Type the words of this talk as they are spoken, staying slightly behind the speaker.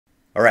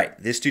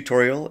Alright, this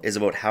tutorial is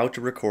about how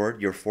to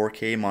record your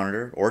 4K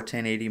monitor or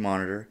 1080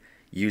 monitor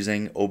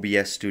using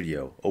OBS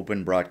Studio,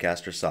 Open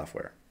Broadcaster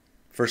Software.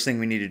 First thing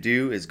we need to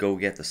do is go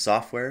get the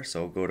software,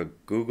 so go to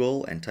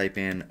Google and type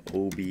in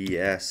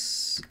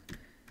OBS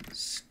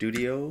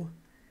Studio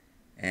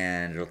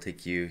and it'll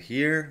take you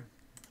here.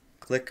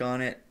 Click on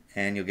it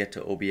and you'll get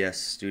to OBS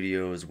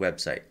Studio's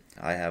website.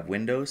 I have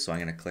Windows, so I'm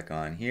going to click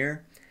on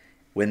here.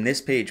 When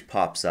this page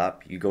pops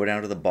up, you go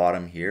down to the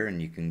bottom here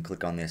and you can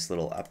click on this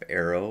little up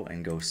arrow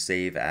and go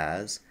Save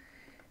As,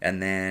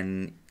 and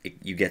then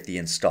you get the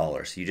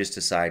installer. So you just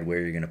decide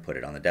where you're going to put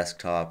it, on the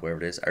desktop, wherever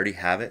it is. I already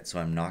have it, so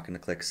I'm not going to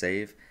click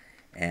Save.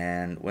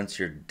 And once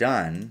you're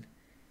done,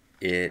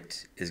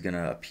 it is going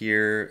to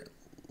appear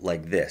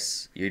like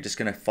this. You're just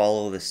going to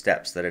follow the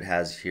steps that it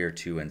has here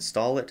to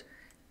install it.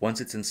 Once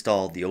it's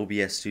installed, the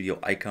OBS Studio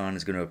icon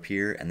is going to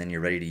appear and then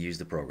you're ready to use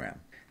the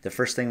program. The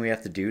first thing we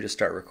have to do to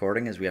start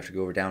recording is we have to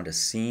go down to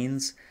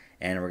Scenes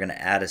and we're going to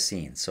add a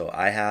scene. So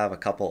I have a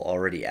couple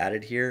already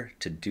added here.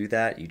 To do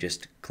that, you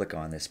just click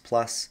on this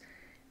plus,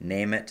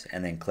 name it,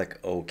 and then click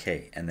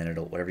OK, and then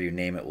whatever you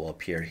name it will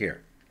appear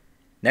here.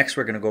 Next,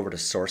 we're going to go over to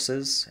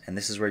Sources, and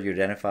this is where you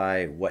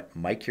identify what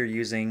mic you're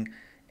using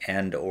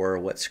and or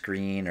what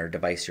screen or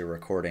device you're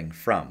recording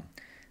from.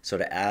 So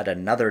to add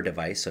another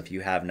device, so if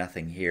you have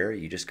nothing here,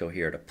 you just go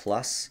here to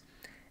plus,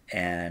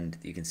 and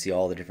you can see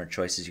all the different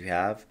choices you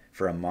have.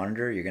 For a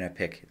monitor, you're going to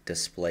pick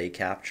Display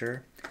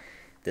Capture.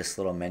 This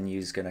little menu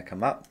is going to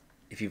come up.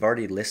 If you've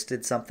already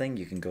listed something,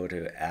 you can go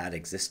to Add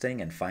Existing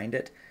and find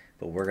it,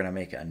 but we're going to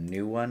make a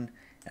new one,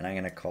 and I'm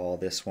going to call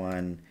this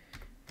one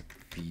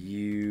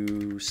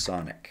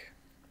ViewSonic,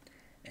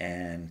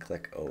 and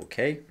click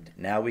OK.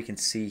 Now we can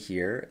see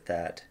here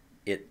that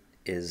it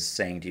is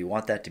saying, do you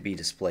want that to be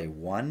display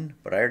 1?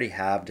 But I already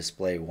have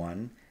display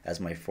 1 as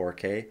my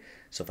 4K.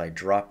 So if I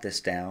drop this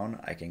down,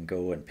 I can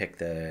go and pick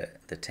the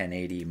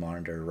 1080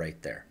 monitor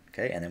right there.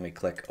 Okay, and then we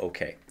click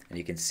OK. And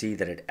you can see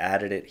that it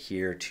added it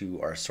here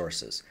to our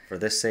sources. For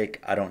this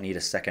sake, I don't need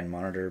a second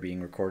monitor being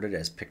recorded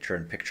as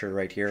picture-in-picture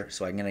right here,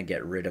 so I'm going to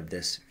get rid of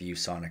this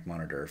ViewSonic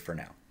monitor for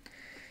now.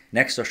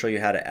 Next, I'll show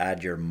you how to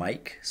add your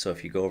mic. So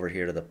if you go over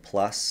here to the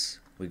plus,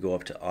 we go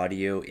up to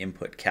Audio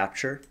Input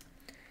Capture,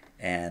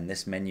 and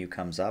this menu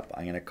comes up.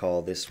 I'm going to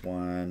call this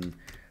one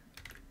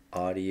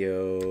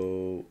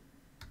Audio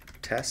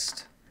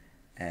Test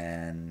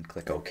and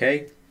click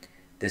OK.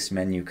 This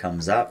menu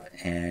comes up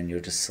and you'll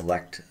just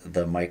select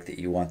the mic that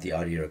you want the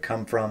audio to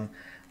come from.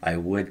 I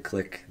would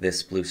click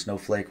this blue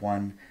snowflake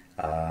one,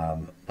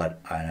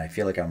 but I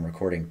feel like I'm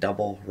recording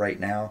double right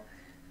now,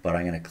 but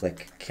I'm going to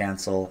click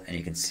cancel and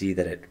you can see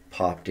that it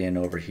popped in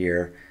over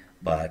here,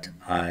 but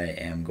I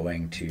am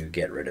going to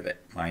get rid of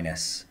it,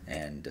 minus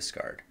and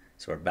discard.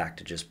 So we're back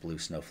to just blue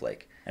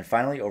snowflake. And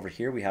finally over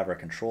here we have our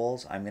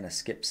controls. I'm going to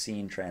skip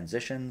scene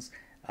transitions,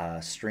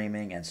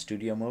 streaming, and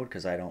studio mode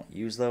because I don't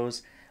use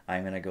those.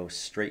 I'm going to go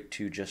straight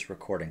to just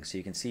recording. So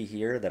you can see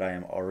here that I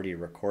am already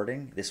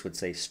recording. This would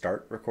say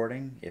start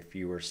recording if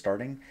you were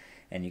starting.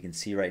 And you can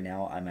see right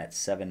now I'm at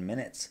 7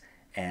 minutes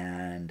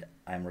and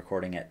I'm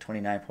recording at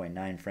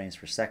 29.9 frames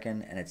per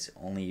second and it's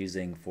only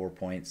using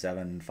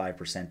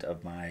 4.75%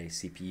 of my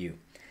CPU.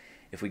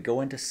 If we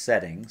go into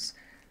settings,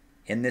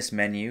 in this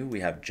menu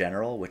we have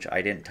general, which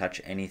I didn't touch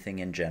anything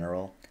in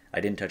general. I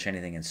didn't touch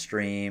anything in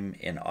stream,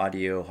 in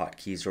audio,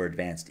 hotkeys, or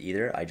advanced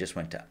either. I just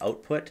went to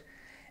output,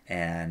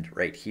 and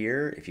right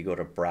here, if you go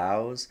to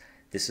browse,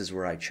 this is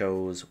where I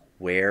chose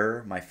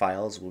where my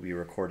files will be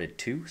recorded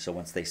to. So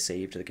once they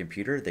save to the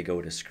computer, they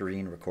go to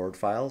screen record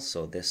files,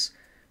 so this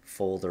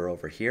folder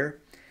over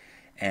here.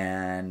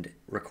 And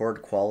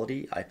record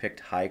quality, I picked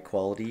high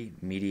quality,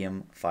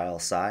 medium file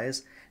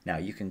size. Now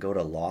you can go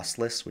to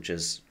lossless, which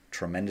is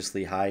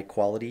tremendously high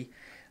quality,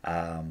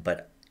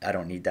 but I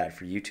don't need that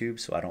for YouTube,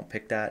 so I don't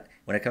pick that.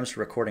 When it comes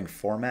to recording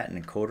format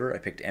and encoder, I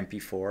picked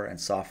MP4 and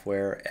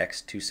software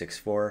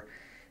X264.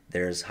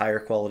 There's higher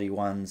quality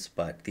ones,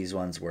 but these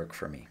ones work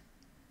for me.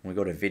 When we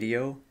go to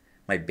video,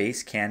 my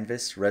base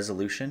canvas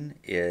resolution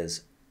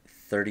is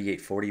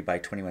 3840 by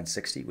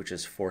 2160, which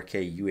is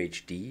 4K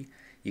UHD.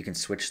 You can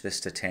switch this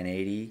to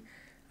 1080,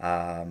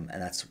 and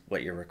that's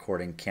what your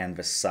recording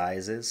canvas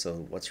size is,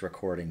 so what's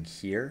recording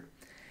here.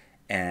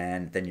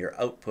 And then your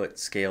output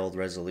scaled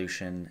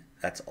resolution,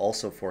 that's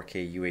also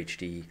 4K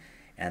UHD,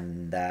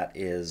 and that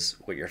is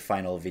what your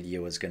final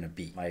video is going to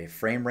be. My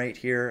frame rate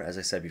here, as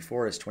I said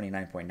before, is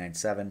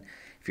 29.97.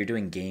 If you're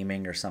doing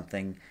gaming or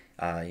something,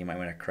 you might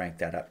want to crank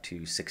that up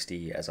to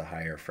 60 as a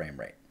higher frame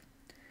rate.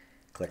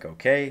 Click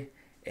OK,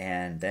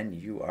 and then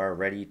you are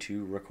ready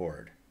to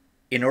record.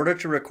 In order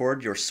to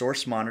record your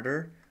source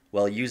monitor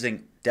while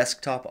using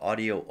desktop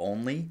audio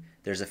only,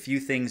 there's a few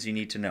things you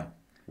need to know.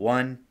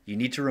 1, you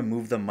need to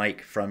remove the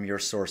mic from your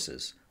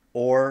sources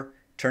or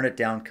turn it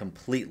down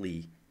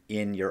completely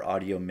in your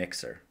audio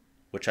mixer,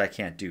 which I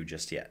can't do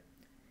just yet.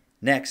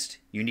 Next,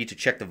 you need to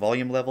check the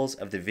volume levels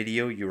of the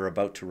video you are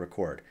about to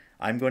record.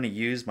 I'm going to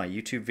use my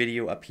YouTube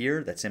video up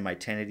here that's in my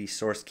 1080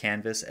 source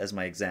canvas as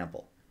my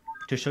example.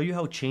 To show you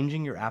how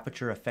changing your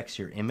aperture affects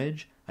your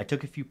image, I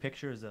took a few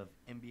pictures of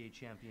NBA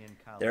champion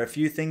Kyle. There are a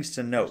few things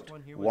to note.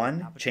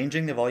 One,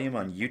 changing the volume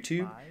on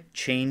YouTube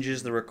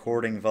changes the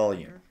recording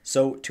volume.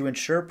 So to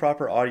ensure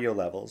proper audio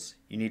levels,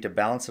 you need to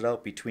balance it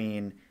out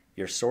between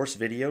your source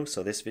video,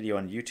 so this video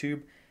on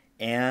YouTube,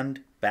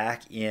 and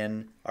back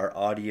in our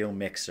audio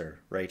mixer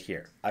right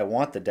here. I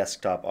want the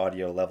desktop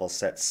audio level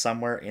set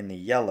somewhere in the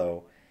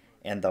yellow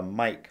and the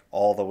mic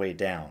all the way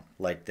down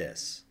like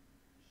this.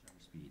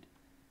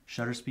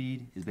 Shutter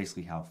speed is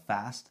basically how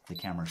fast the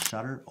camera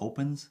shutter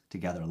opens to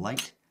gather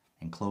light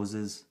and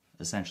closes,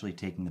 essentially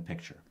taking the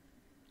picture.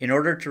 In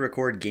order to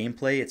record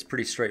gameplay, it's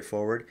pretty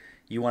straightforward.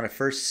 You want to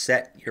first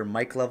set your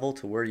mic level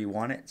to where you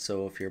want it.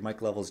 So if your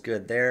mic level is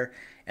good there,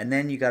 and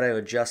then you got to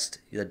adjust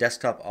the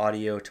desktop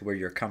audio to where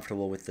you're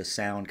comfortable with the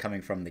sound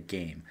coming from the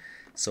game.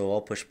 So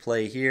I'll push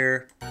play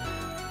here. You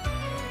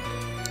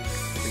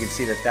can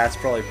see that that's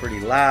probably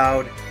pretty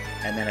loud.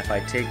 And then if I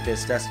take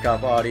this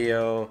desktop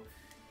audio,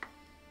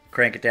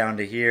 crank it down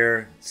to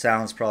here,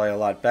 sounds probably a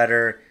lot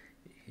better.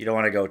 You don't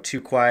want to go too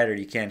quiet or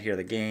you can't hear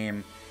the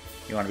game.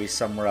 You want to be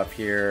somewhere up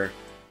here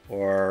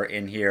or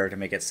in here to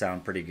make it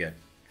sound pretty good.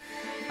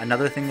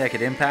 Another thing that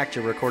could impact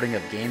your recording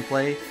of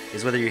gameplay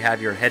is whether you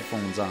have your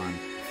headphones on.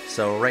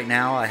 So right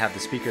now I have the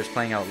speakers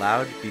playing out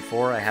loud.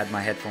 Before I had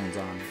my headphones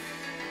on.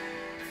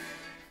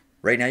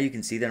 Right now you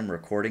can see that I'm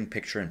recording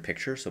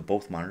picture-in-picture, so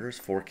both monitors,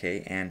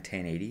 4K and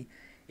 1080.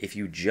 If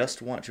you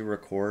just want to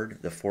record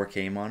the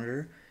 4K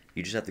monitor,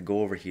 you just have to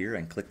go over here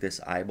and click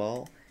this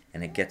eyeball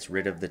and it gets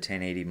rid of the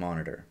 1080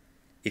 monitor.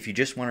 If you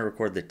just want to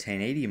record the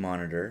 1080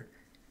 monitor,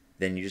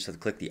 then you just have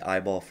to click the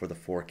eyeball for the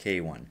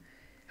 4K one.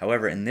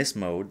 However, in this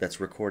mode that's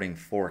recording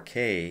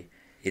 4K,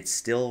 it's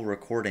still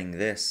recording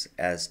this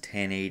as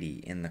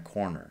 1080 in the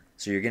corner.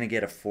 So you're going to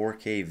get a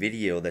 4K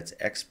video that's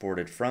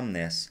exported from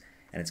this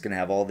and it's going to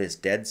have all this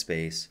dead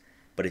space,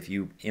 but if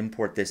you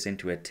import this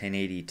into a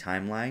 1080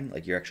 timeline,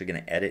 like you're actually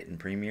going to edit in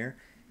Premiere,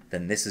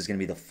 then this is going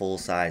to be the full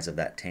size of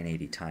that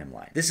 1080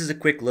 timeline. This is a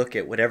quick look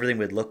at what everything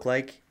would look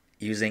like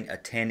using a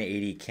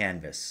 1080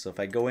 canvas. So if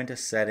I go into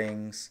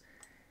settings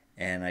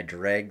and I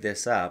drag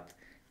this up,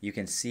 you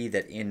can see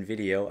that in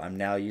video I'm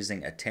now using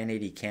a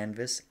 1080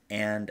 canvas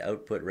and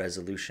output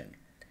resolution,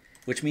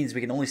 which means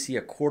we can only see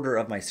a quarter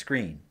of my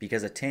screen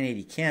because a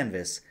 1080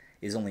 canvas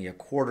is only a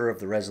quarter of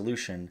the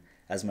resolution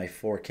as my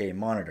 4K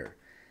monitor.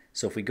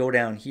 So if we go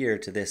down here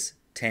to this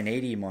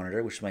 1080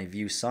 monitor, which is my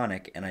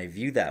ViewSonic, and I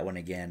view that one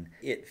again,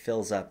 it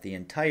fills up the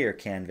entire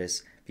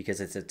canvas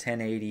because it's a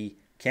 1080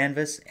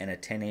 canvas and a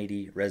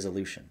 1080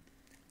 resolution.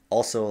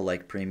 Also,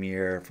 like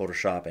Premiere,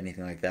 Photoshop,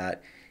 anything like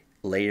that,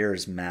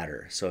 layers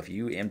matter. So if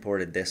you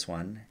imported this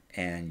one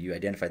and you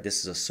identified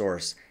this as a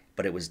source,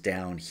 but it was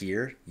down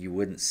here, you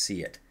wouldn't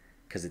see it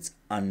because it's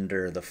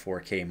under the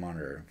 4K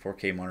monitor.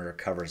 4K monitor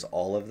covers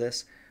all of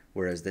this,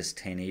 whereas this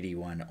 1080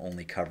 one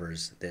only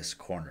covers this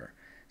corner.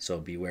 So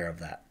beware of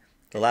that.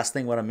 The last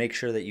thing I want to make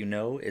sure that you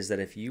know is that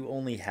if you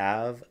only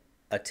have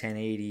a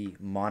 1080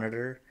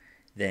 monitor,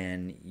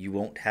 then you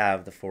won't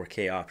have the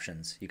 4K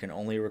options. You can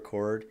only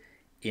record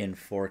in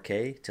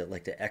 4K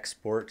to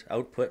export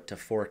output to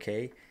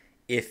 4K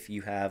if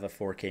you have a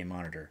 4K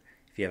monitor.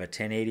 If you have a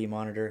 1080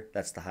 monitor,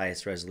 that's the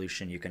highest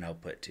resolution you can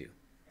output to.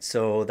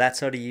 So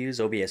that's how to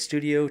use OBS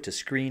Studio to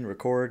screen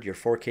record your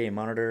 4K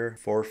monitor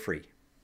for free.